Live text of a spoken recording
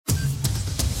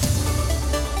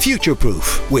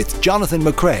Future-Proof with Jonathan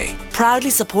McCrea.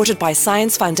 Proudly supported by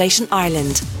Science Foundation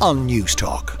Ireland. On News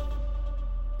Talk.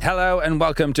 Hello and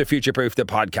welcome to Future-Proof, the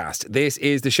podcast. This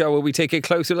is the show where we take a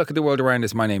closer look at the world around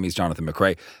us. My name is Jonathan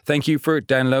McCrea. Thank you for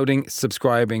downloading,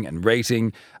 subscribing and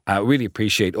rating. Really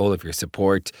appreciate all of your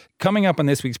support. Coming up on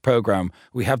this week's programme,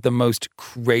 we have the most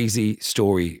crazy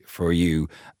story for you.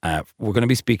 We're going to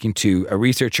be speaking to a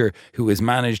researcher who has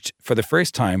managed for the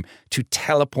first time to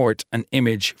teleport an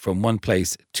image from one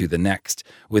place to the next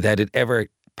without it ever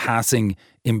passing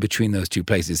in between those two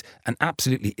places. An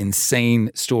absolutely insane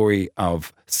story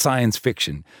of science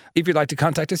fiction. If you'd like to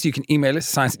contact us, you can email us,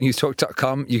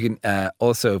 science@newstalk.com. You can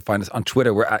also find us on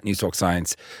Twitter. We're at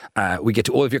NewsTalkScience. We get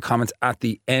to all of your comments at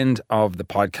the end of the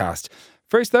podcast.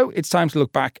 First, though, it's time to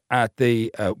look back at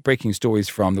the breaking stories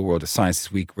from the world of science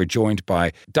this week. We're joined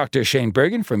by Dr. Shane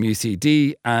Bergin from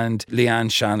UCD and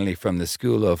Lianne Shanley from the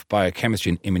School of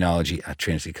Biochemistry and Immunology at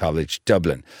Trinity College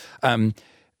Dublin.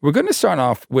 We're going to start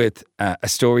off with a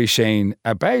story, Shane,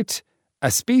 about a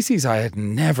species I had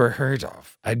never heard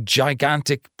of, a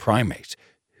gigantic primate.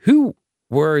 Who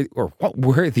were, or what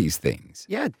were these things?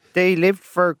 Yeah, they lived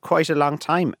for quite a long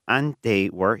time and they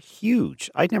were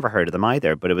huge. I'd never heard of them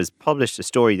either, but it was published a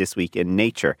story this week in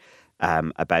Nature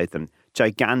about them.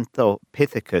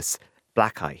 Gigantopithecus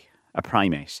blacki, a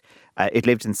primate. It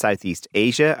lived in Southeast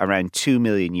Asia around 2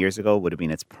 million years ago, would have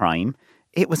been its prime.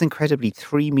 It was incredibly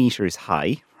 3 meters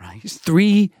high, right?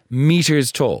 3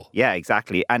 meters tall. Yeah,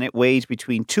 exactly. And it weighed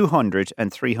between 200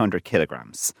 and 300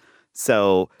 kilograms.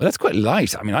 So that's quite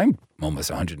light. I mean, I'm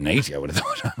almost 180, I would have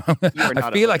thought.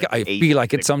 I feel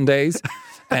like it some days.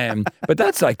 But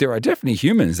that's like, there are definitely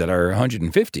humans that are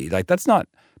 150. Like, that's not,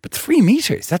 but 3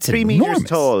 meters, that's 3 enormous. meters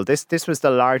tall. This was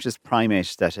the largest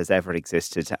primate that has ever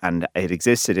existed, and it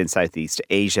existed in Southeast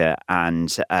Asia.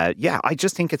 And I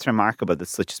just think it's remarkable that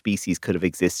such a species could have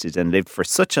existed and lived for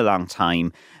such a long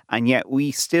time. And yet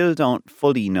we still don't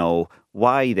fully know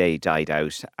why they died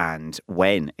out and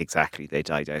when exactly they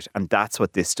died out. And that's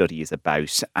what this study is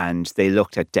about. And they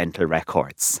looked at dental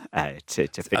records to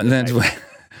figure it out.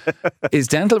 Is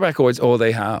dental records all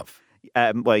they have?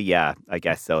 Well, yeah, I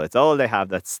guess so. It's all they have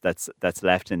that's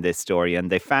left in this story. And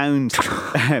they found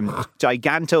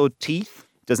giganto teeth.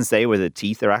 Doesn't say whether the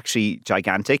teeth are actually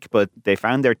gigantic, but they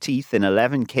found their teeth in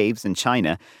 11 caves in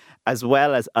China, as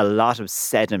well as a lot of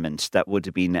sediment that would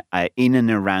have been in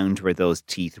and around where those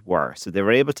teeth were. So they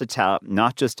were able to tell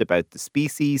not just about the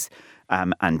species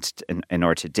and in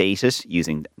order to date it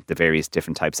using the various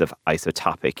different types of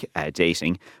isotopic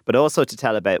dating, but also to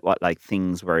tell about what like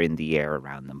things were in the air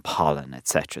around them, pollen,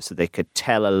 etc. So they could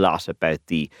tell a lot about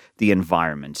the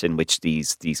environment in which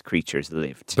these creatures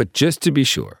lived. But just to be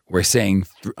sure, we're saying,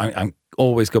 I'm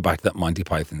always go back to that Monty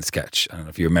Python sketch. I don't know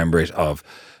if you remember it, of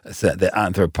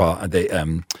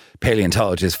the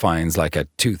paleontologist finds like a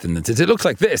tooth and says, it looks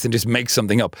like this, and just makes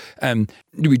something up.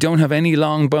 We don't have any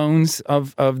long bones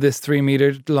of this 3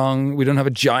 meter long. We don't have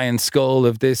a giant skull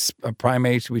of this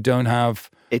primate. We don't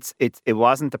have. It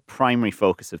wasn't the primary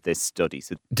focus of this study.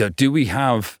 So do we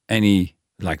have any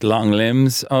like long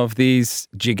limbs of these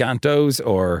gigantos,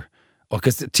 or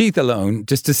because the teeth alone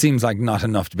just seems like not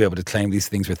enough to be able to claim these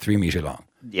things were 3 meter long?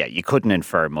 Yeah, you couldn't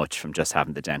infer much from just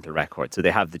having the dental record. So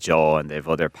they have the jaw and they have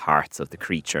other parts of the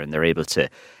creature, and they're able to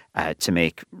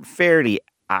make fairly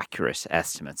accurate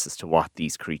estimates as to what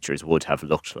these creatures would have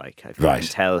looked like. If you can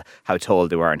tell how tall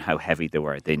they were and how heavy they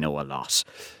were, they know a lot.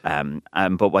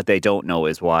 But what they don't know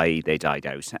is why they died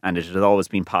out. And it has always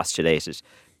been postulated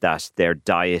that their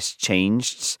diet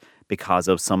changed because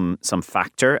of some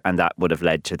factor, and that would have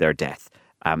led to their death.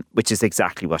 Which is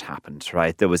exactly what happened,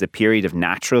 right? There was a period of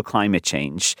natural climate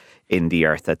change in the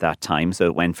Earth at that time. So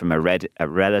it went from a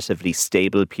relatively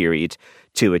stable period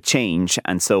to a change.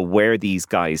 And so where these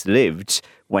guys lived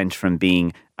went from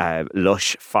being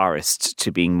lush forest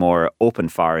to being more open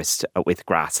forest with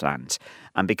grassland.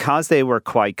 And because they were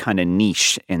quite kind of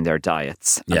niche in their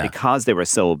diets, and because they were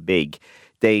so big,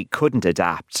 they couldn't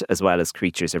adapt as well as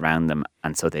creatures around them,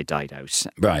 and so they died out.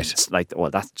 Right. It's like, well,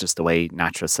 that's just the way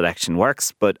natural selection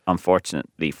works. But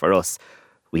unfortunately for us,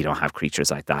 we don't have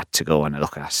creatures like that to go and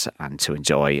look at and to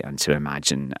enjoy and to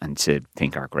imagine and to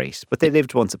think are great. But they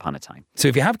lived once upon a time. So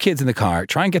if you have kids in the car,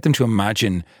 try and get them to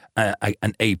imagine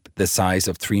an ape the size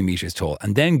of 3 meters tall,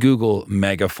 and then Google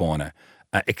megafauna,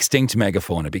 extinct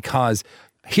megafauna, because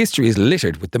history is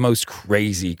littered with the most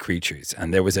crazy creatures.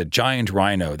 And there was a giant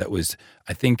rhino that was,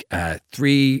 I think,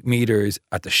 3 meters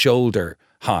at the shoulder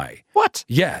high. What?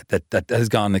 Yeah, that has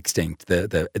gone extinct.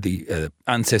 The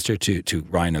ancestor to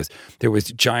rhinos. There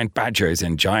was giant badgers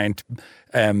and giant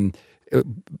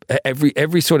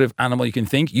every sort of animal you can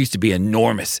think used to be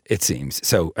enormous, it seems.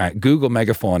 So Google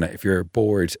megafauna if you're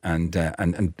bored and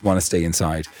want to stay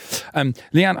inside.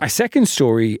 Lianne, our second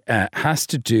story has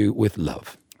to do with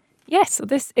love. Yes, so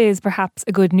this is perhaps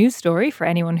a good news story for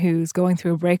anyone who's going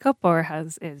through a breakup or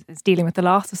is dealing with the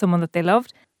loss of someone that they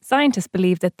loved. Scientists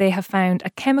believe that they have found a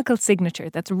chemical signature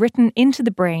that's written into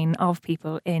the brain of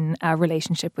people in a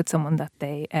relationship with someone that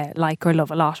they like or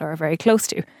love a lot or are very close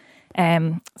to.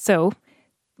 So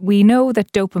we know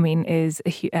that dopamine is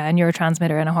a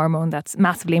neurotransmitter and a hormone that's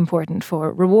massively important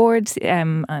for rewards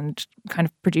and kind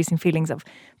of producing feelings of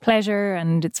pleasure,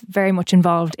 and it's very much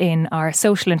involved in our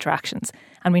social interactions.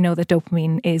 And we know that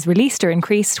dopamine is released or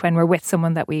increased when we're with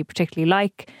someone that we particularly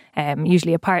like,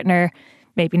 usually a partner,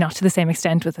 maybe not to the same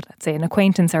extent with, let's say, an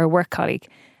acquaintance or a work colleague.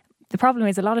 The problem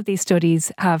is a lot of these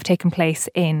studies have taken place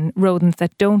in rodents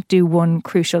that don't do one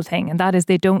crucial thing, and that is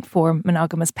they don't form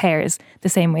monogamous pairs the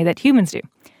same way that humans do.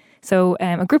 So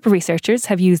a group of researchers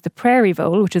have used the prairie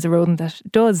vole, which is a rodent that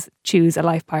does choose a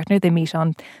life partner. They meet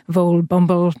on vole,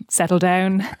 bumble, settle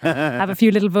down, have a few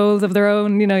little voles of their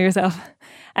own, you know yourself.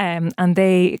 And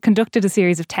they conducted a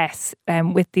series of tests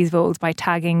with these voles by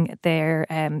tagging their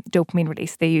dopamine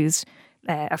release. They used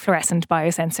a fluorescent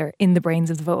biosensor in the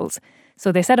brains of the voles.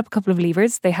 So they set up a couple of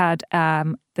levers. They had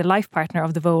the life partner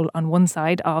of the vole on one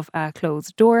side of a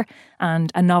closed door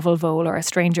and a novel vole or a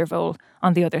stranger vole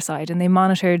on the other side. And they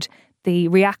monitored the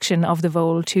reaction of the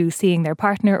vole to seeing their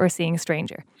partner or seeing a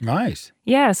stranger. Right.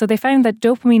 Yeah, so they found that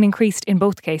dopamine increased in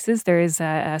both cases. There is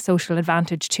a social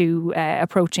advantage to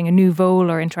approaching a new vole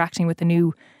or interacting with a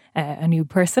new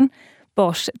person.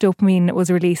 But dopamine was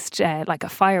released like a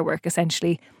firework,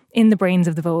 essentially, in the brains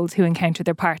of the voles who encountered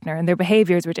their partner, and their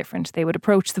behaviours were different. They would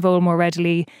approach the vole more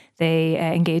readily, they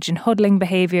engage in huddling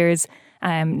behaviours,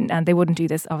 and they wouldn't do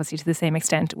this obviously to the same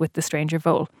extent with the stranger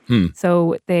vole.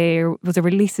 So there was a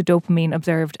release of dopamine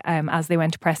observed as they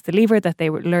went to press the lever that they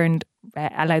learned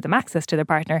allowed them access to their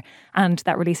partner, and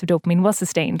that release of dopamine was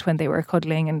sustained when they were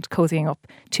cuddling and cozying up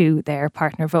to their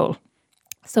partner vole.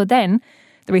 So then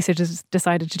the researchers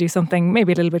decided to do something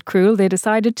maybe a little bit cruel. They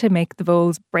decided to make the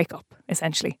voles break up,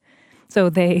 essentially.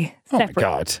 So they separate. Oh my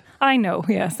God. I know,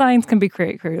 yeah. Science can be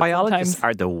cruel Biologists sometimes.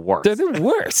 are the worst. They're the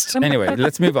worst. Anyway,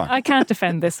 let's move on. I can't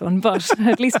defend this one, but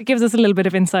at least it gives us a little bit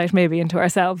of insight maybe into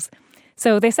ourselves.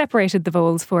 So they separated the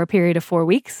voles for a period of 4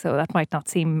 weeks. So that might not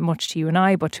seem much to you and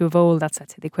I, but to a vole, that's the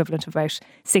equivalent of about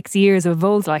 6 years of a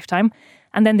vole's lifetime.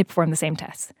 And then they performed the same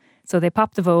tests. So they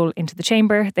popped the vole into the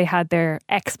chamber. They had their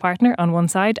ex-partner on one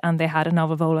side and they had a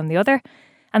novel vole on the other.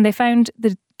 And they found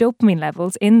the dopamine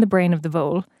levels in the brain of the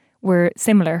vole were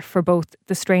similar for both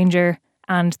the stranger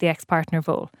and the ex-partner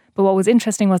vole. But what was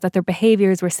interesting was that their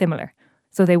behaviours were similar.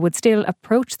 So they would still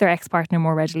approach their ex-partner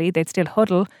more readily. They'd still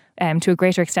huddle to a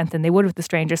greater extent than they would with the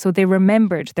stranger. So they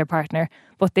remembered their partner,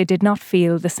 but they did not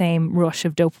feel the same rush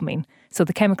of dopamine. So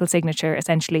the chemical signature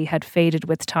essentially had faded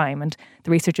with time. And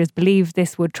the researchers believe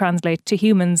this would translate to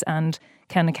humans and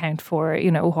can account for,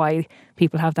 why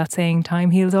people have that saying,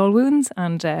 time heals all wounds,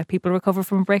 and people recover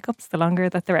from breakups the longer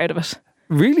that they're out of it.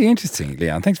 Really interesting,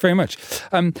 Lianne. Thanks very much.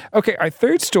 Okay, our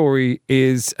third story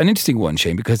is an interesting one,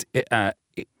 Shane, because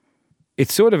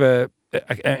it's sort of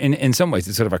in some ways,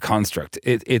 it's sort of a construct.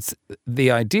 It's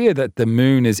the idea that the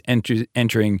moon is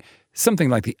entering something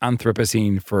like the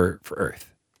Anthropocene for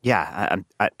Earth. Yeah,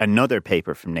 another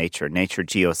paper from Nature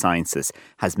Geosciences,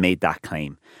 has made that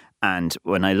claim. And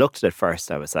when I looked at it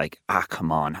first, I was like,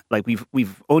 come on. Like,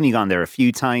 we've only gone there a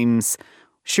few times.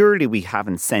 Surely we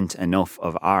haven't sent enough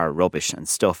of our rubbish and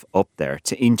stuff up there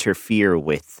to interfere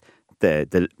with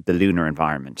the lunar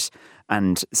environment.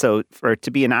 And so for it to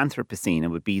be an Anthropocene, it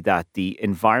would be that the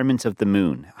environment of the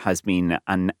moon has been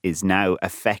and is now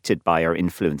affected by or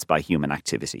influenced by human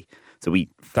activity. So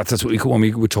that's what when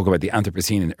we would talk about the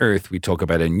Anthropocene in Earth, we talk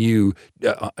about a new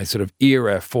sort of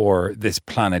era for this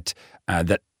planet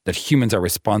that humans are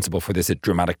responsible for this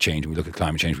dramatic change. When we look at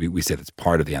climate change, we say that's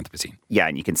part of the Anthropocene. Yeah,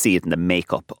 and you can see it in the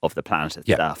makeup of the planet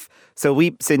itself. Yeah. So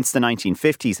we, since the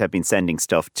 1950s, have been sending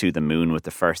stuff to the moon, with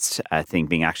the first thing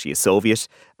being actually a Soviet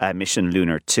mission,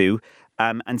 Lunar 2.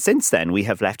 And since then, we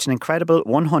have left an incredible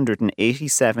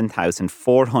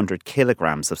 187,400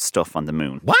 kilograms of stuff on the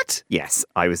moon. What? Yes,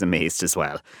 I was amazed as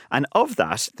well. And of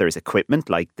that, there's equipment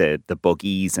like the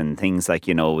buggies and things like,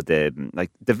 the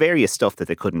various stuff that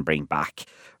they couldn't bring back,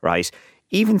 right?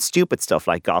 Even stupid stuff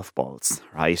like golf balls,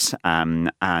 right?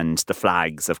 And the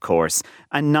flags, of course.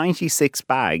 And 96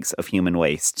 bags of human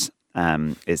waste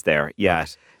is there. Yeah.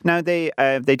 Right. Now,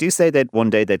 they do say that one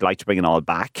day they'd like to bring it all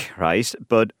back, right?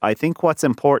 But I think what's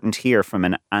important here from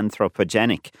an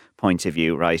anthropogenic point of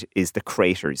view, right, is the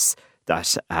craters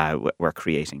that we're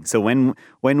creating. So when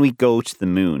we go to the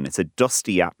moon, it's a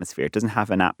dusty atmosphere. It doesn't have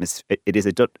an atmosphere. It is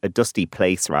a dusty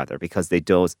place, rather, because it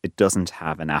doesn't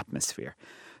have an atmosphere.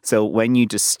 So when you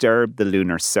disturb the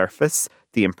lunar surface,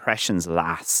 the impressions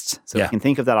last. So you can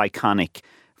think of that iconic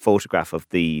photograph of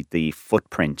the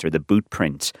footprint or the boot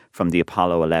print from the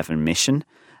Apollo 11 mission.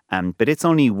 But it's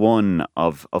only one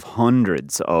of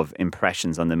hundreds of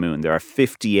impressions on the moon. There are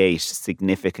 58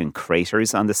 significant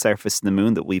craters on the surface of the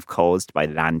moon that we've caused by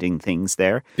landing things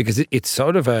there. Because it's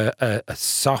sort of a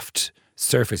soft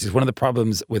surface. It's one of the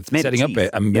problems with setting up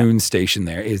a moon station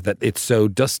there is that it's so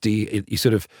dusty. You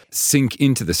sort of sink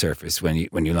into the surface when you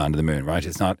land on the moon, right?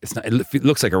 It's not. It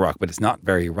looks like a rock, but it's not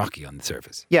very rocky on the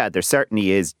surface. Yeah, there certainly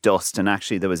is dust, and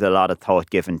actually there was a lot of thought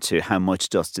given to how much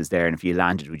dust is there, and if you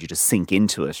landed, would you just sink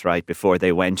into it, right, before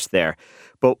they went there?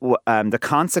 But the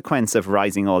consequence of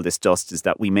rising all this dust is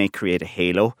that we may create a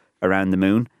halo around the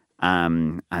moon.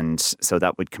 And so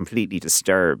that would completely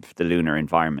disturb the lunar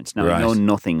environment. Now, I know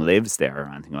nothing lives there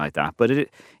or anything like that, but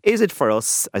is it for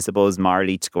us, I suppose,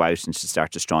 morally to go out and to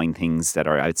start destroying things that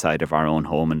are outside of our own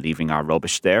home and leaving our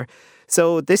rubbish there?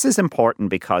 So this is important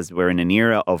because we're in an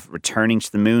era of returning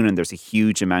to the moon, and there's a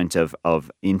huge amount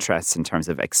of interest in terms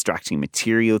of extracting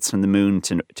materials from the moon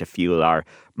to fuel our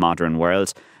modern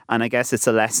world. And I guess it's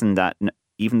a lesson that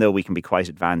even though we can be quite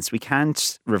advanced, we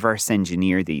can't reverse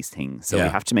engineer these things. So we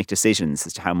have to make decisions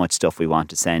as to how much stuff we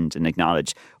want to send and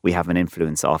acknowledge we have an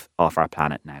influence off our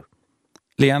planet now.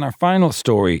 Lianne, our final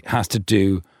story has to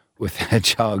do with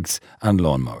hedgehogs and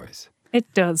lawnmowers.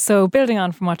 It does. So building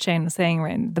on from what Shane was saying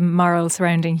around the moral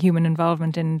surrounding human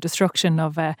involvement in destruction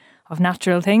of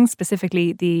natural things,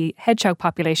 specifically the hedgehog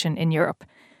population in Europe.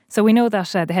 So we know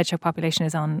that the hedgehog population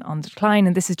is on decline,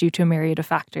 and this is due to a myriad of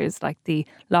factors like the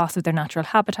loss of their natural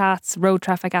habitats, road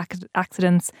traffic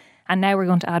accidents, and now we're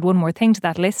going to add one more thing to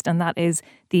that list, and that is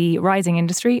the rising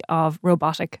industry of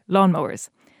robotic lawnmowers.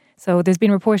 So there's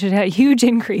been reported a huge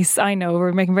increase, I know,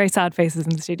 we're making very sad faces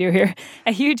in the studio here,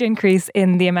 a huge increase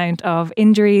in the amount of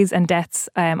injuries and deaths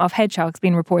of hedgehogs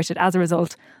being reported as a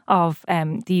result of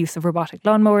the use of robotic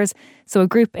lawnmowers. So a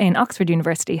group in Oxford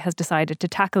University has decided to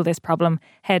tackle this problem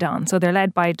head on. So they're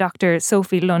led by Dr.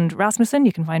 Sophie Lund Rasmussen.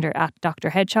 You can find her at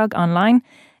Dr. Hedgehog online.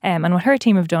 And what her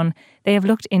team have done, they have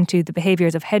looked into the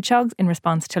behaviours of hedgehogs in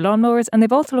response to lawnmowers, and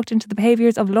they've also looked into the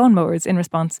behaviours of lawnmowers in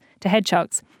response to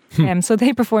hedgehogs. So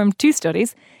they performed 2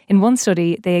 studies. In one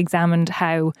study, they examined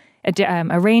how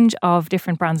a range of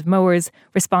different brands of mowers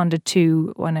responded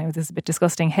to, this is a bit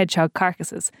disgusting, hedgehog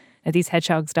carcasses. Now, these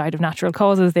hedgehogs died of natural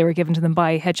causes. They were given to them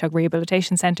by hedgehog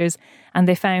rehabilitation centres, and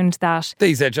they found that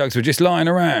these hedgehogs were just lying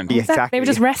around. Exactly. They were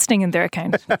just resting in their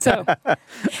account. So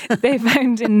they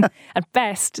found at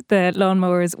best the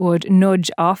lawnmowers would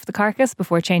nudge off the carcass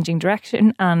before changing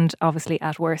direction, and obviously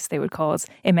at worst they would cause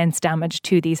immense damage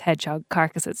to these hedgehog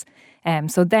carcasses.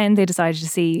 So then they decided to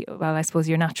see, well, I suppose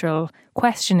your natural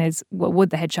question is, well, would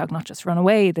the hedgehog not just run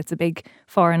away? That's a big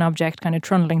foreign object kind of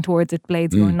trundling towards it,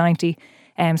 blades going 90.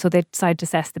 So they decided to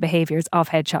assess the behaviours of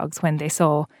hedgehogs when they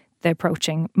saw the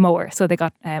approaching mower. So they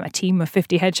got a team of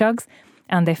 50 hedgehogs,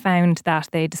 and they found that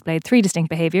they displayed 3 distinct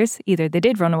behaviours. Either they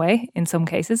did run away in some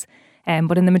cases,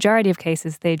 but in the majority of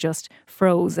cases they just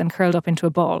froze and curled up into a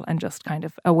ball and just kind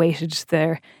of awaited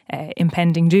their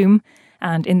impending doom.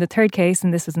 And in the third case,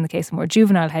 and this was in the case of more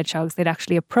juvenile hedgehogs, they'd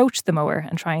actually approach the mower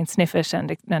and try and sniff it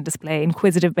and display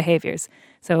inquisitive behaviours.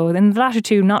 So in the latter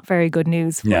 2, not very good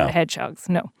news for the hedgehogs.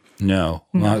 No.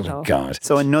 Oh God.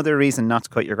 So another reason not to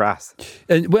cut your grass.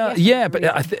 But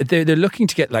they're looking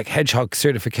to get like hedgehog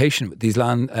certification with these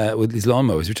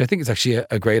lawnmowers, which I think is actually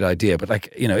a great idea. But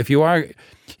if you are,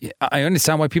 I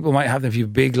understand why people might have them if you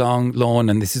have a big long lawn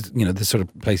and this is the sort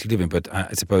of place you live in. But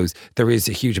I suppose there is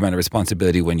a huge amount of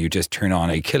responsibility when you just turn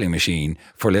on a killing machine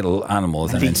for little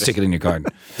animals and then stick it in your garden.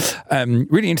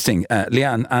 Really interesting,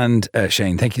 Lianne and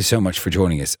Shane. Thank you so much for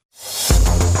joining us.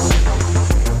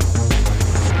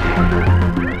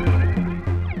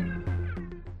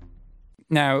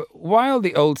 Now, while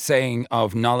the old saying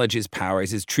of knowledge is power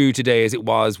is as true today as it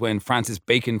was when Francis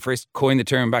Bacon first coined the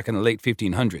term back in the late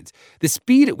 1500s, the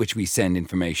speed at which we send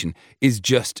information is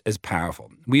just as powerful.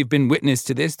 We've been witness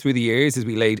to this through the years as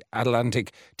we laid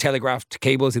Atlantic telegraph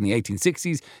cables in the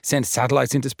 1860s, sent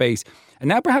satellites into space, and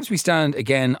now perhaps we stand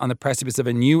again on the precipice of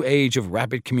a new age of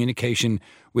rapid communication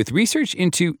with research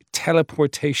into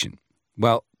teleportation.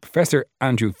 Well, Professor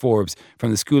Andrew Forbes from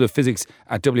the School of Physics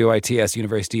at Wits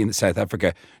University in South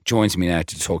Africa joins me now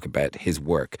to talk about his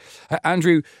work.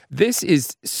 Andrew, this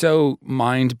is so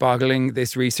mind-boggling,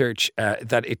 this research,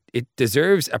 that it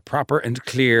deserves a proper and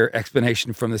clear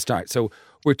explanation from the start. So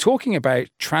we're talking about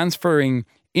transferring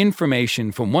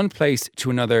information from one place to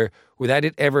another without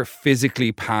it ever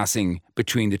physically passing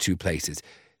between the two places.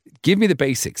 Give me the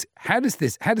basics. How does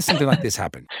something like this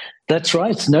happen? That's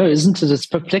right. No, isn't it? It's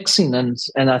perplexing.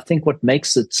 And I think what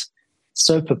makes it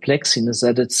so perplexing is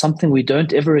that it's something we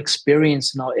don't ever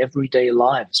experience in our everyday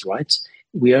lives, right?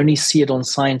 We only see it on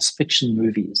science fiction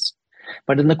movies.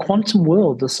 But in the quantum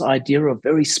world, this idea of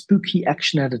very spooky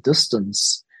action at a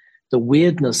distance, the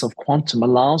weirdness of quantum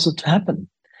allows it to happen.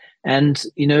 And,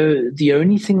 the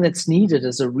only thing that's needed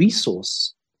is a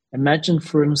resource. Imagine,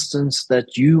 for instance,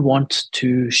 that you want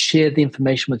to share the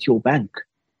information with your bank.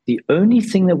 The only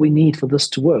thing that we need for this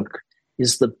to work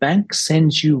is the bank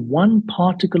sends you one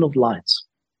particle of light.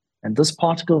 And this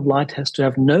particle of light has to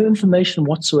have no information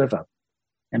whatsoever.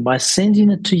 And by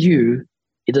sending it to you,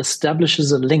 it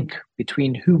establishes a link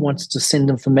between who wants to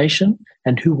send information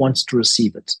and who wants to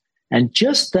receive it. And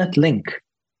just that link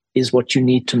is what you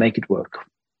need to make it work.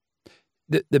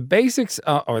 The basics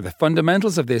or the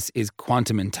fundamentals of this is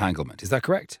quantum entanglement. Is that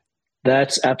correct?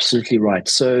 That's absolutely right.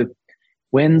 So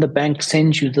when the bank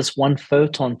sends you this one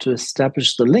photon to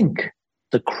establish the link,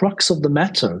 the crux of the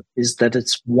matter is that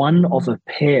it's one of a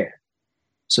pair.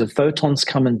 So photons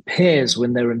come in pairs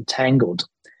when they're entangled.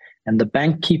 And the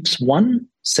bank keeps one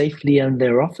safely in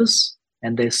their office,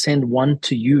 and they send one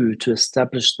to you to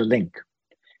establish the link.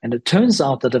 And it turns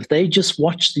out that if they just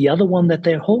watch the other one that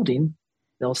they're holding,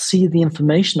 they'll see the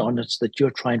information on it that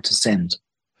you're trying to send.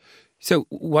 So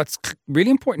what's really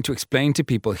important to explain to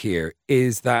people here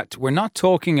is that we're not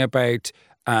talking about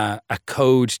a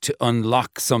code to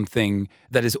unlock something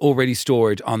that is already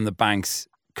stored on the bank's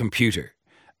computer.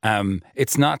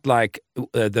 It's not like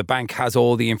the bank has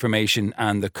all the information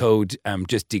and the code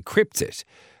just decrypts it.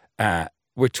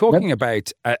 We're talking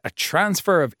about a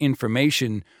transfer of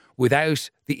information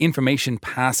without the information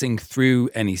passing through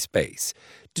any space.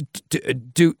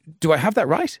 Do I have that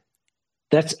right?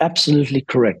 That's absolutely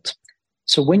correct.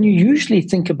 So when you usually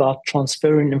think about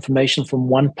transferring information from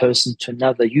one person to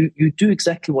another, you do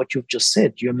exactly what you've just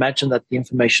said. You imagine that the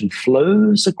information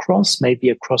flows across, maybe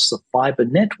across the fiber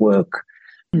network,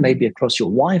 maybe across your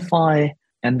Wi-Fi,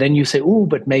 and then you say, oh,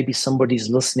 but maybe somebody's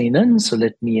listening in, so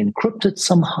let me encrypt it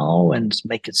somehow and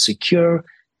make it secure.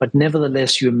 But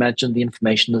nevertheless, you imagine the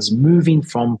information is moving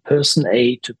from person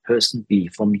A to person B,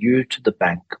 from you to the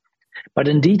bank. But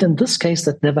indeed, in this case,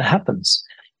 that never happens.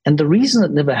 And the reason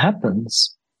it never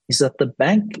happens is that the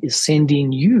bank is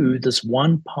sending you this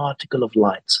one particle of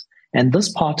light. And this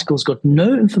particle's got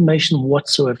no information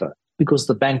whatsoever because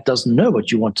the bank doesn't know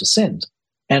what you want to send.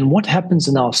 And what happens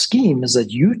in our scheme is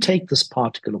that you take this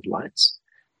particle of light,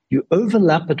 you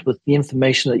overlap it with the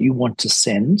information that you want to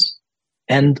send,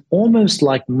 and almost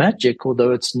like magic,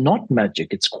 although it's not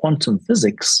magic, it's quantum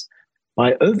physics,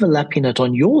 by overlapping it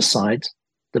on your side,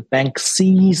 the bank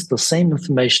sees the same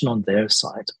information on their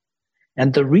side.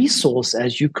 And the resource,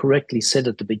 as you correctly said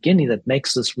at the beginning, that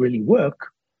makes this really work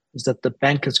is that the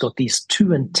bank has got these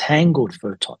two entangled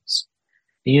photons.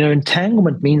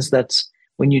 Entanglement means that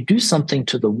when you do something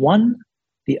to the one,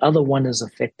 the other one is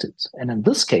affected. And in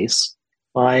this case,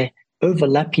 by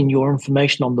overlapping your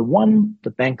information on the one,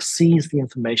 the bank sees the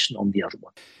information on the other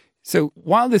one. So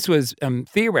while this was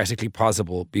theoretically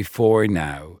possible before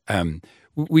now,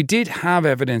 we did have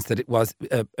evidence that it was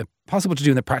possible to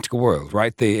do in the practical world,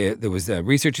 right? There was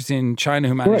researchers in China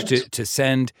who managed to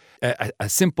send a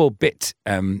simple bit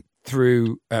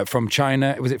through from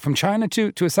China. Was it from China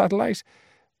to a satellite?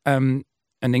 And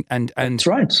That's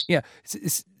right. Yeah,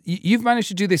 you've managed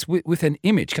to do this with an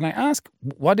image. Can I ask,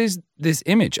 what is this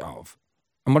image of,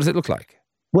 and what does it look like?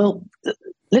 Well,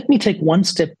 let me take one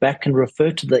step back and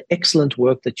refer to the excellent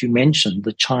work that you mentioned,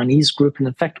 the Chinese group, and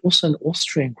in fact also an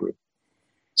Austrian group.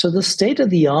 So the state of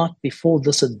the art before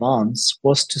this advance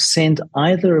was to send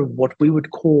either what we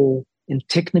would call in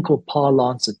technical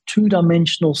parlance a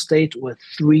two-dimensional state or a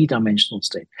three-dimensional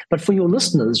state. But for your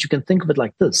listeners, you can think of it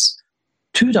like this.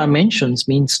 2 dimensions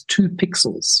means 2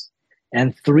 pixels,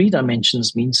 and 3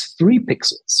 dimensions means 3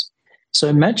 pixels. So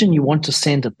imagine you want to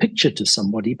send a picture to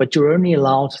somebody, but you're only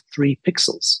allowed 3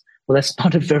 pixels. Well, that's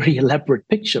not a very elaborate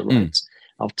picture, right?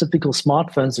 Our typical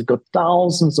smartphones have got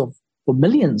thousands of, or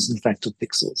millions, in fact, of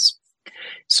pixels.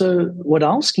 So what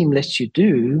our scheme lets you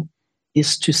do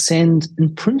is to send,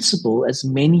 in principle, as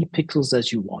many pixels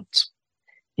as you want.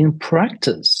 In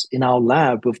practice, in our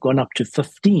lab, we've gone up to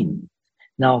 15.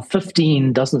 Now,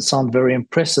 15 doesn't sound very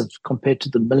impressive compared to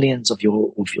the millions of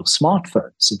your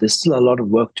smartphones. So there's still a lot of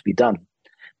work to be done.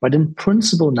 But in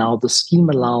principle now, the scheme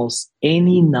allows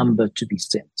any number to be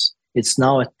sent. It's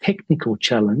now a technical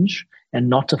challenge and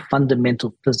not a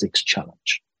fundamental physics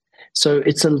challenge. So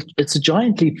it's a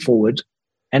giant leap forward,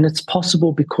 and it's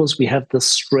possible because we have this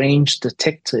strange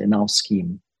detector in our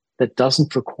scheme that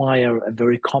doesn't require a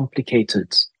very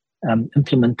complicated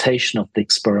implementation of the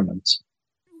experiment.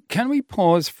 Can we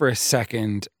pause for a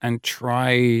second and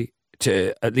try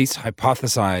to at least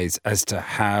hypothesize as to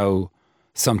how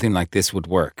something like this would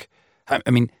work? I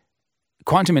mean,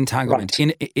 quantum entanglement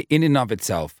in and of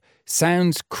itself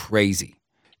sounds crazy.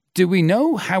 Do we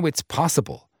know how it's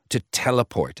possible to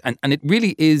teleport? And it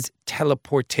really is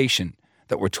teleportation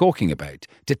that we're talking about,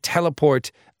 to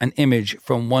teleport an image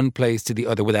from one place to the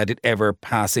other without it ever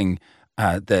passing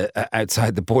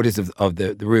outside the borders of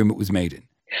the room it was made in?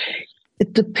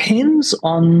 It depends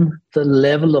on the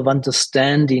level of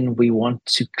understanding we want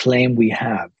to claim we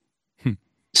have.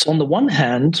 So on the one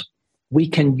hand, we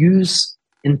can use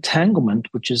entanglement,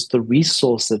 which is the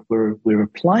resource that we're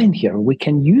applying here. We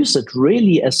can use it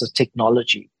really as a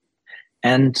technology.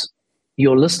 And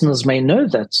your listeners may know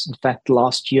that, in fact,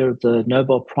 last year, the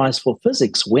Nobel Prize for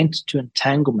Physics went to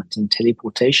entanglement and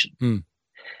teleportation.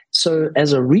 So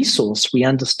as a resource, we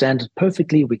understand it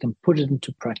perfectly. We can put it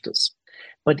into practice.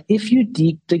 But if you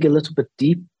dig a little bit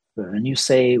deeper and you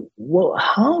say, well,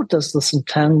 how does this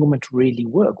entanglement really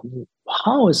work?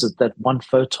 How is it that one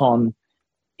photon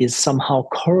is somehow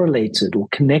correlated or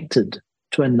connected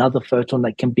to another photon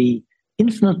that can be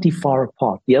infinitely far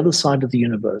apart, the other side of the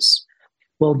universe?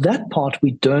 Well, that part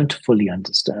we don't fully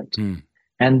understand.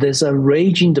 And there's a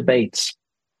raging debate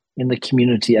in the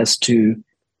community as to,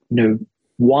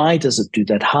 why does it do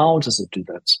that? How does it do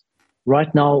that?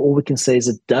 Right now, all we can say is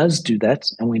it does do that,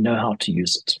 and we know how to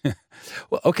use it.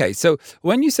 Well, okay. So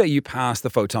when you say you pass the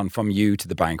photon from you to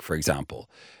the bank, for example,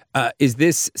 is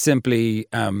this simply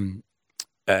something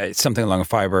along a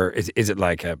fiber? Is it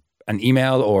like an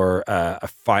email or a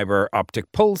fiber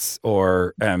optic pulse,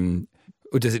 or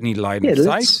does it need line of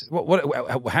sight?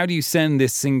 How do you send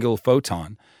this single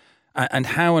photon? And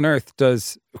how on earth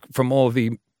does, from all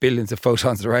the billions of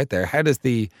photons that are out there, how does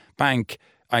the bank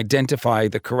identify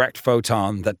the correct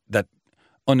photon that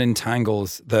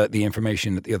unentangles the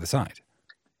information at the other side?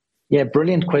 Yeah,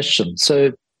 brilliant question.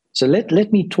 So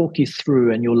let me talk you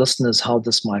through, and your listeners, how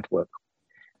this might work.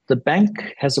 The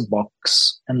bank has a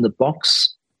box, and the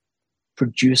box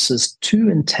produces two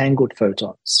entangled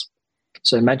photons.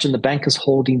 So imagine the bank is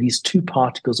holding these two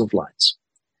particles of light.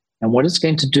 And what it's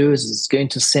going to do is it's going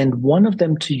to send one of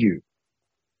them to you,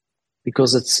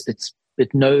 because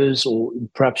it knows, or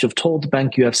perhaps you've told the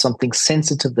bank you have something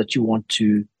sensitive that you want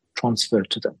to transfer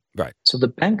to them. Right. So the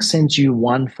bank sends you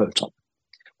one photon.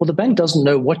 Well, the bank doesn't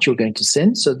know what you're going to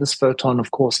send. So this photon,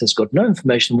 of course, has got no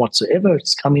information whatsoever.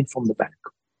 It's coming from the bank.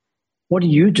 What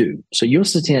do? So you're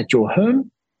sitting at your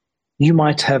home. You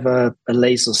might have a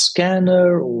laser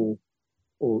scanner or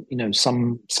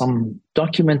some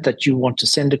document that you want to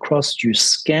send across. You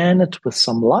scan it with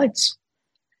some lights,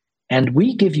 and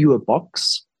we give you a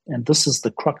box. And this is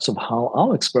the crux of how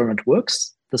our experiment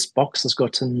works. This box has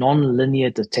got a non-linear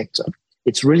detector.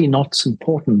 It's really not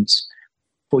important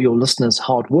for your listeners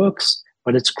how it works,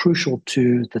 but it's crucial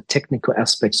to the technical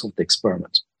aspects of the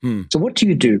experiment. So what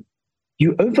do?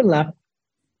 You overlap.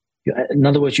 In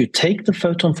other words, you take the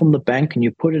photon from the bank and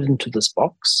you put it into this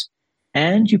box,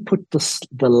 and you put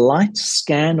the light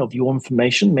scan of your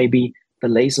information, maybe the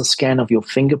laser scan of your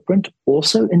fingerprint,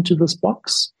 also into this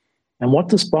box. And what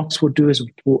this box will do is it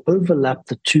will overlap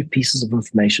the two pieces of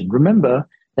information. Remember,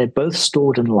 they're both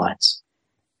stored in light.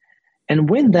 And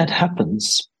when that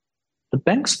happens, the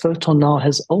bank's photon now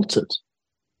has altered.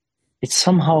 It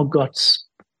somehow got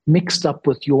mixed up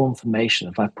with your information,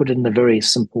 if I put it in a very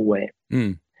simple way.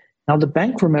 Now, the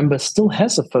bank, remember, still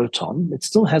has a photon. It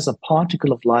still has a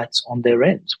particle of light on their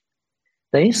end.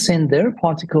 They send their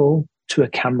particle to a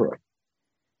camera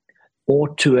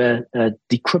or to a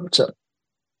decryptor.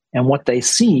 And what they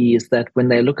see is that when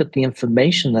they look at the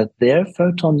information that their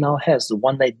photon now has, the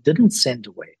one they didn't send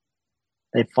away,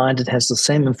 they find it has the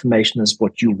same information as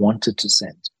what you wanted to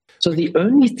send. So the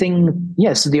only thing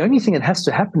that has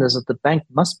to happen is that the bank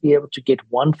must be able to get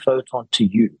one photon to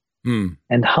you.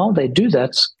 And how they do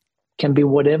that can be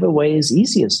whatever way is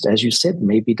easiest. As you said,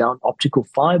 maybe down optical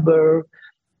fiber.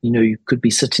 You could be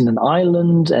sitting in an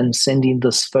island and sending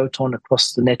this photon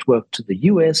across the network to the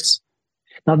US.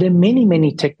 Now, there are many,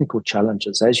 many technical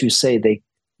challenges. As you say,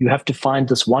 you have to find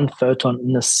this one photon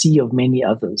in a sea of many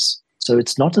others. So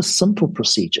it's not a simple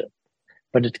procedure,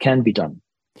 but it can be done.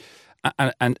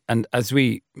 And as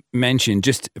we mentioned,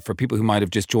 just for people who might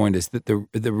have just joined us, that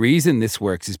the reason this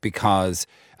works is because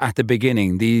at the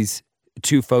beginning, these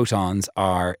two photons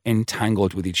are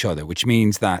entangled with each other, which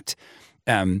means that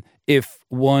if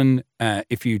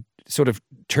you sort of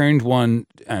turned one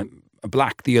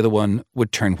black, the other one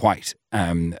would turn white,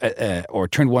 or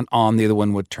turn one on, the other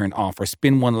one would turn off, or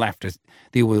spin one left,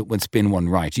 the other would spin one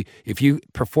right. If you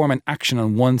perform an action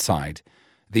on one side,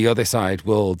 the other side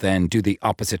will then do the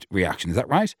opposite reaction. Is that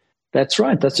right? That's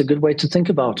right. That's a good way to think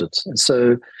about it. And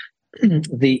so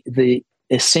the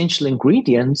essential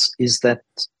ingredients is that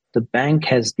the bank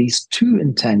has these two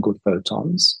entangled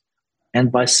photons,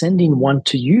 and by sending one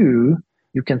to you,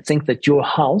 you can think that your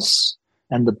house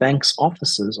and the bank's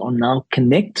offices are now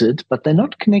connected, but they're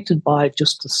not connected by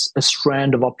just a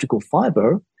strand of optical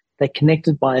fiber. They're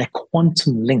connected by a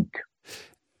quantum link,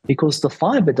 because the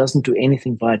fiber doesn't do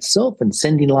anything by itself, and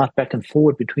sending light back and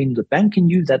forward between the bank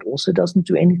and you, that also doesn't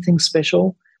do anything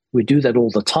special. We do that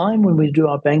all the time when we do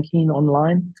our banking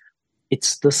online.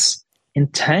 It's this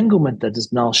entanglement that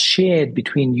is now shared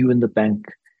between you and the bank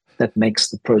that makes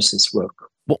the process work.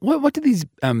 What do these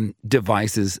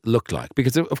devices look like?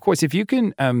 Because of course, if you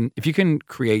can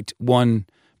create one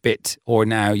bit, or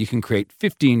now you can create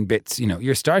 15 bits,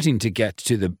 you're starting to get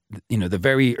to the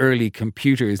very early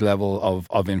computers level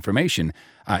of information.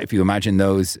 If you imagine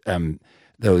those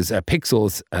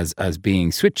pixels as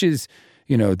being switches,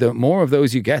 the more of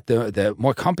those you get, the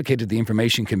more complicated the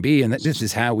information can be. And this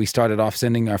is how we started off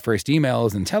sending our first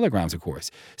emails and telegrams, of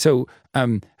course. So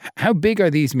how big are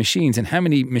these machines, and how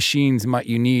many machines might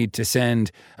you need to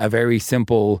send a very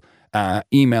simple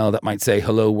email that might say,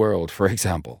 "Hello world," for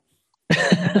example?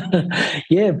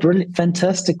 Yeah, brilliant.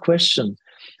 Fantastic question.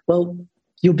 Well,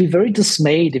 you'll be very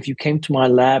dismayed if you came to my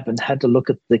lab and had to look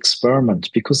at the experiment,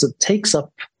 because it takes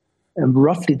up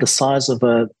roughly the size of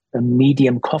a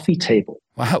medium coffee table.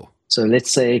 Wow. So let's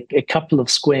say a couple of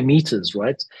square meters,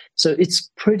 right? So it's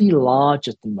pretty large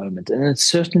at the moment, and it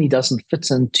certainly doesn't fit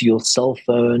into your cell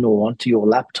phone or onto your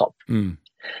laptop.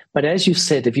 But as you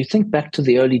said, if you think back to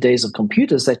the early days of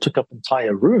computers, they took up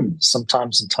entire rooms,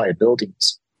 sometimes entire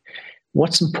buildings.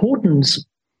 What's important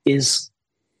is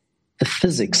the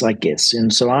physics, I guess.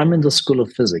 And so I'm in the School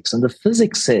of Physics, and the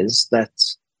physics says that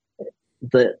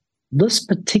this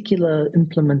particular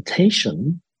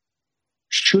implementation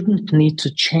shouldn't need to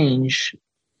change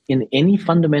in any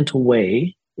fundamental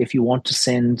way if you want to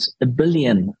send 1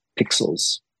 billion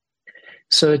pixels.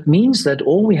 So it means that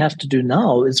all we have to do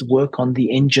now is work on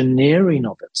the engineering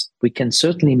of it. We can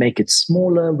certainly make it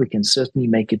smaller. We can certainly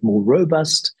make it more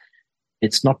robust.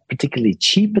 It's not particularly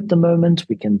cheap at the moment.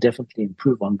 We can definitely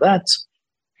improve on that.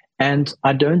 And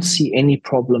I don't see any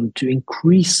problem to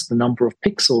increase the number of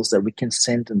pixels that we can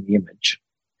send in the image.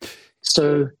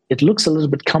 So it looks a little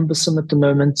bit cumbersome at the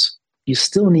moment. You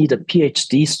still need a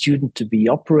PhD student to be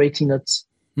operating it.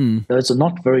 Those are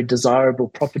not very desirable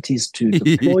properties to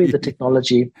deploy the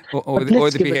technology. or the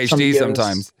PhD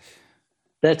sometimes.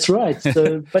 That's right.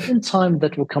 So, but in time,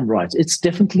 that will come right. It's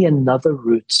definitely another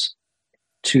route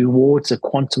towards a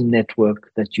quantum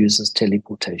network that uses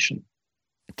teleportation.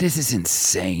 This is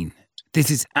insane. This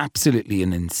is absolutely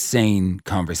an insane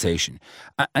conversation.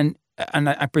 And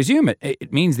I presume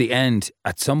it means the end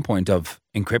at some point of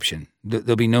encryption.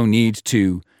 There'll be no need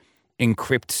to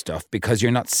encrypt stuff because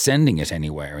you're not sending it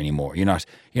anywhere anymore. You're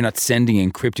not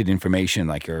sending encrypted information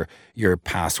like your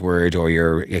password or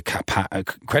your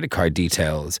credit card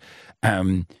details.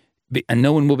 And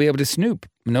no one will be able to snoop.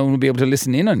 No one will be able to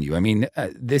listen in on you. I mean,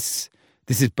 this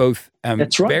is both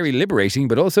very liberating,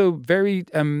 but also very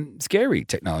scary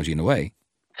technology in a way.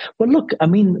 Well, look, I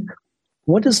mean,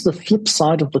 what is the flip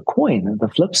side of the coin? And the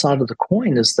flip side of the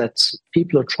coin is that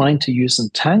people are trying to use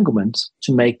entanglement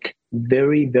to make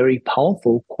very, very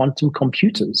powerful quantum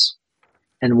computers.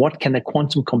 And what can a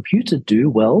quantum computer do?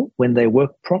 Well, when they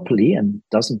work properly, and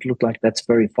doesn't look like that's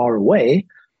very far away,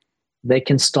 they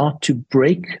can start to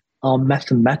break our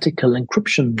mathematical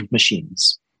encryption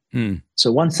machines.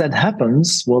 So once that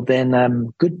happens, well,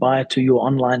 then goodbye to your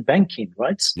online banking,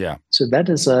 right? Yeah. So that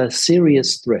is a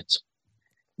serious threat.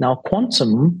 Now,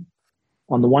 quantum,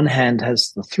 on the one hand,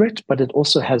 has the threat, but it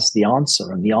also has the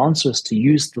answer. And the answer is to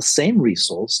use the same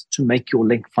resource to make your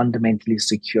link fundamentally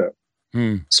secure.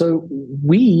 So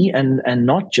we, and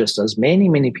not just us, many,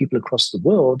 many people across the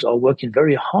world are working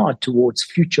very hard towards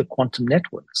future quantum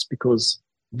networks, because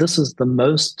this is the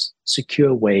most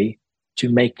secure way to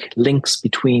make links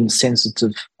between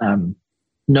sensitive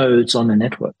nodes on a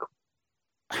network.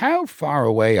 How far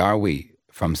away are we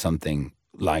from something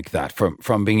like that,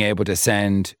 from being able to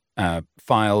send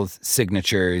files,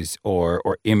 signatures,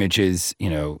 or images,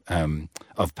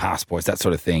 of passports, that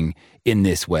sort of thing, in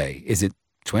this way? Is it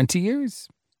 20 years?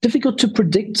 Difficult to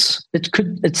predict.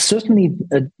 It's certainly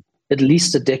at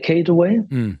least a decade away,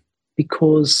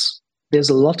 because there's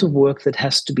a lot of work that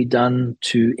has to be done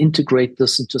to integrate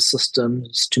this into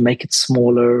systems, to make it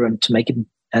smaller and to make it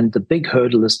And the big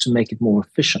hurdle is to make it more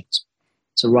efficient.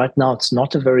 So right now, it's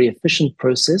not a very efficient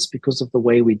process because of the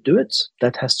way we do it.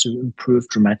 That has to improve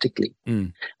dramatically.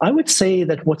 I would say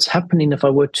that what's happening, if I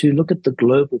were to look at the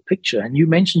global picture, and you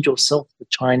mentioned yourself, the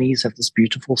Chinese have this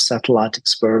beautiful satellite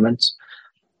experiment.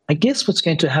 I guess what's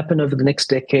going to happen over the next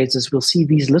decades is we'll see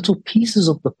these little pieces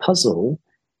of the puzzle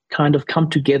kind of come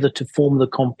together to form the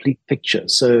complete picture.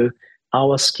 So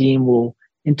our scheme will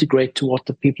integrate to what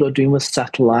the people are doing with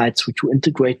satellites, which will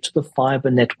integrate to the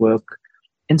fiber network.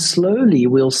 And slowly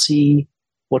we'll see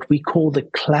what we call the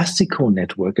classical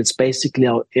network. It's basically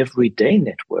our everyday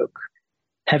network,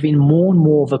 having more and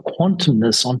more of a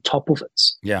quantumness on top of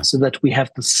it, so that we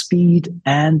have the speed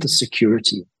and the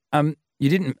security. You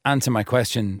didn't answer my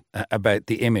question about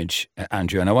the image,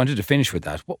 Andrew, and I wanted to finish with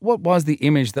that. What was the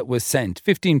image that was sent?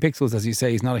 15 pixels, as you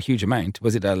say, is not a huge amount.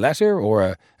 Was it a letter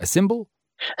or a symbol?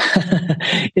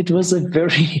 It was a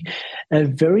very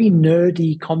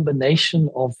nerdy combination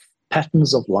of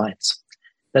patterns of light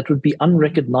that would be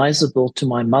unrecognizable to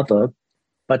my mother,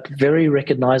 but very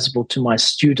recognizable to my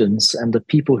students and the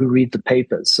people who read the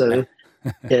papers. So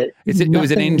it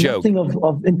was an in-joke.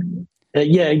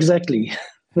 Yeah, exactly.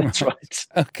 That's right.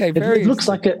 Okay, it looks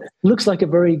like a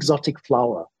very exotic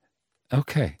flower.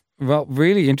 Okay. Well,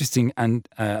 really interesting and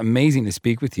amazing to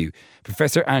speak with you.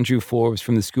 Professor Andrew Forbes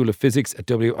from the School of Physics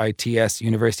at WITS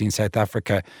University in South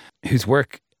Africa, whose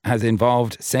work has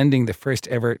involved sending the first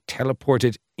ever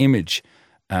teleported image.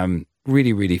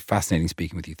 Really, really fascinating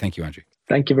speaking with you. Thank you, Andrew.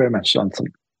 Thank you very much, Jonathan.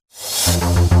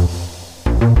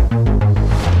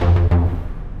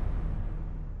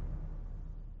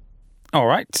 All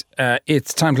right.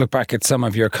 It's time to look back at some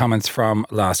of your comments from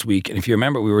last week. And if you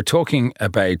remember, we were talking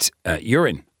about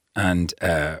urine and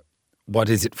what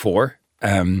is it for?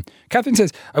 Catherine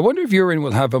says, I wonder if urine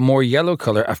will have a more yellow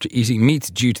colour after eating meat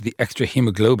due to the extra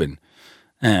hemoglobin.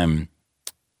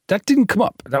 That didn't come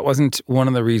up. That wasn't one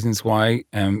of the reasons why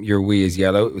your wee is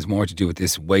yellow. It was more to do with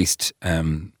this waste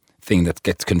thing that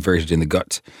gets converted in the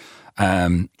gut.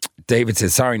 David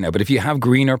says, sorry now, but if you have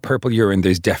green or purple urine,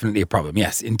 there's definitely a problem.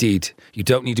 Yes, indeed. You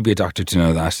don't need to be a doctor to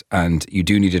know that. And you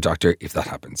do need a doctor if that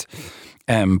happens.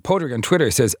 Podrick on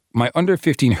Twitter says, my under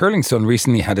 15 hurling son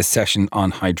recently had a session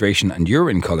on hydration and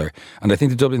urine colour. And I think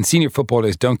the Dublin senior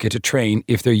footballers don't get to train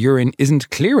if their urine isn't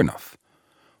clear enough.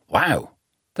 Wow.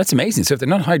 That's amazing. So if they're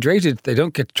not hydrated, they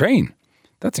don't get to train.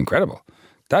 That's incredible.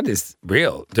 That is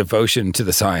real devotion to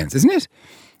the science, isn't it?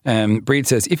 Breed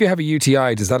says, if you have a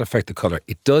UTI, does that affect the colour?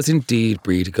 It does indeed,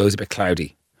 Breed. It goes a bit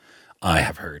cloudy. I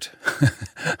have heard.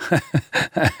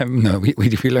 No, we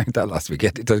learned that last week.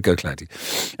 It does go cloudy.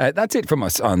 That's it from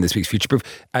us on this week's Future Proof.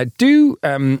 Do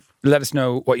let us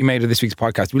know what you made of this week's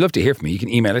podcast. We'd love to hear from you. You can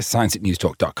email us,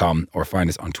 science@newstalk.com, or find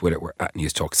us on Twitter. We're at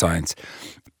NewsTalkScience.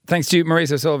 Thanks to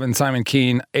Marisa Sullivan, Simon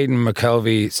Keane, Aidan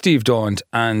McKelvey, Steve Daunt,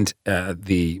 and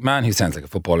the man who sounds like a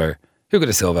footballer, Hugo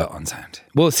da Silva on sound.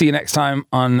 We'll see you next time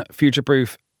on Future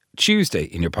Proof Tuesday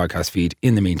in your podcast feed.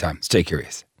 In the meantime, stay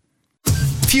curious.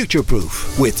 Future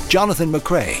Proof with Jonathan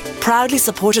McCrae. Proudly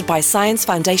supported by Science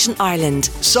Foundation Ireland.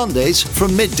 Sundays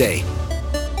from midday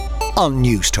on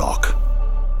Newstalk.